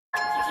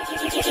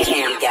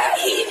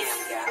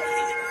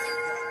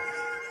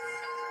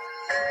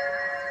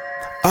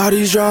All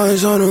these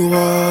drawings on the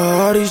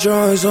wall, all these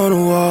drawings on the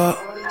wall.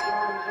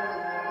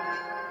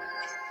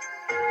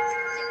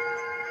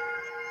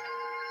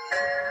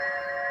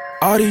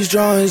 All these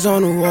drawings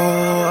on the wall,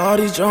 all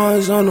these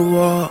drawings on the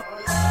wall.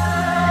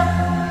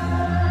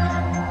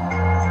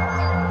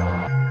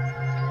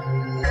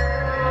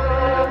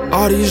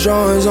 All these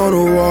drawings on the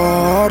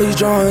wall, all these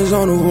drawings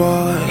on the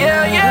wall.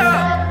 Yeah,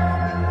 yeah.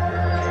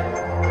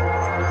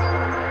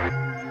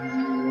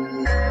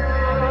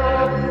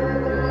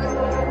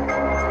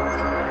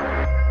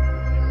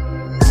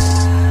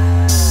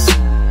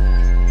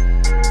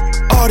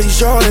 All these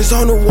drawings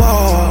on the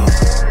wall.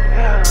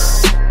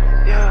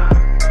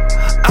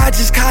 I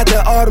just caught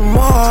the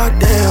Audemars,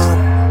 damn.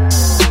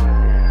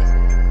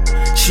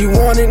 She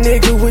want a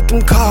nigga with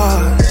them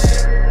cars.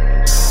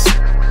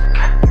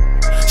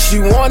 She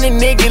want a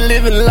nigga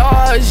living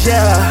large,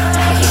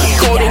 yeah.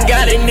 Coding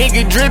got a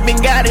nigga dripping,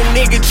 got a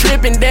nigga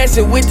tripping,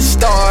 dancing with the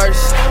stars.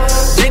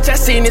 Bitch, I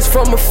seen this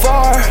from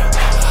afar.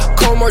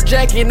 Comor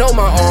jacket on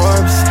my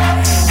arms.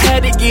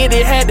 Had to get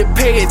it, had to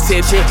pay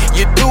attention.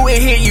 You do it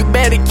here, you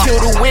better kill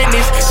the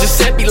witness.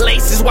 Giuseppe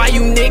laces, why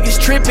you niggas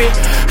tripping?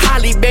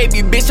 Holly,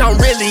 baby, bitch, I'm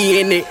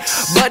really in it.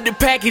 But the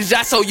package,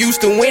 I so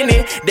used to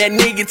winning. That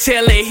nigga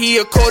tell it he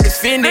a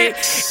co-defendant.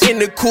 In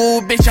the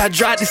cool, bitch, I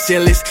drive the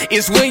ceilings.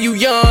 It's when you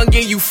young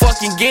and you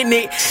fucking getting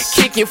it.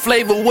 Kicking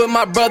flavor with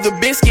my brother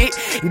Biscuit.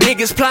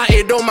 Niggas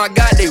plotting, oh my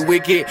God, they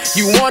wicked.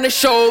 You want a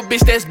show,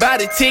 bitch, that's by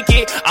the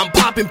ticket. I'm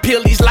popping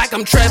pillies like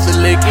I'm Trevor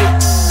Licking.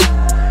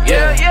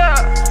 Yeah,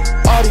 yeah.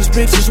 All these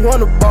bitches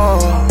wanna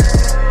ball.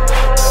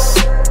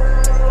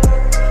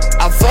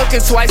 I fuck her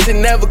twice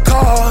and never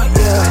call,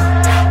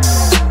 yeah.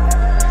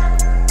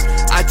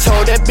 I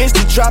told that bitch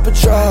to drop her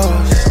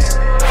drawers.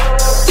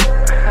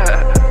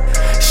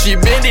 She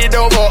bend it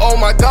over, oh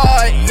my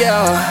God,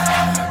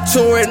 yeah.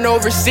 Touring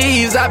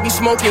overseas, I be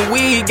smoking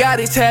weed, got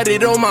it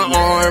tatted on my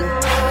arm.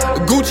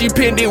 Gucci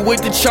pinned it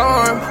with the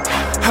charm.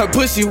 Her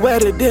pussy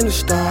wetter than a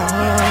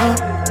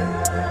storm.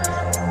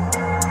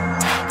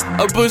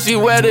 A pussy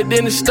wetter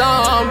than the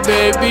storm,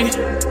 baby.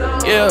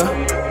 Yeah.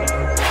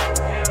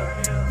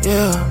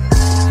 Yeah.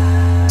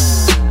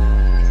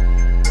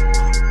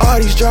 All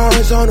these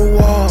drawings on the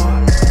wall.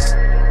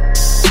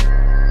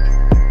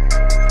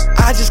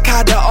 I just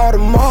caught the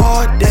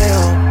Audemars,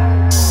 damn.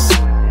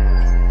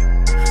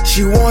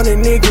 She want a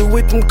nigga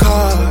with them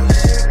cars.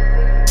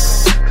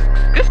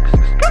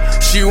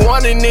 She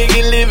want a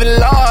nigga living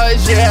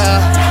large,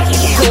 yeah.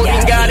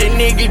 Coding got a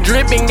nigga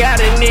dripping, got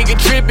a nigga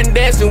tripping,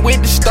 dancing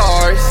with the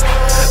stars.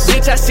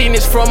 Bitch, I seen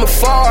this from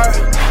afar.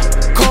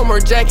 Comor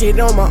jacket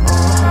on my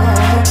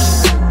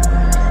arms.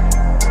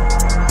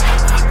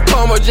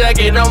 Comor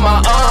jacket on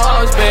my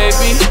arms,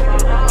 baby.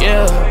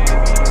 Yeah.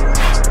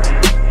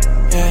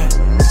 Yeah.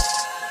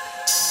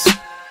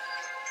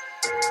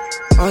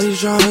 All these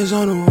drawings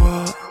on the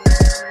wall.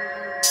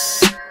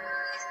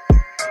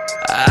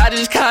 I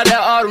just caught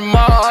that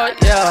Audemars,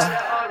 yeah.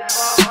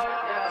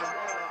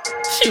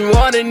 She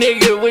want a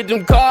nigga with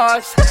them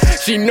cars.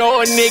 She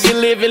know a nigga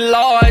living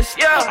large.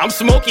 Yeah, I'm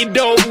smoking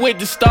dope with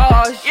the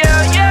stars.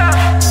 Yeah, yeah.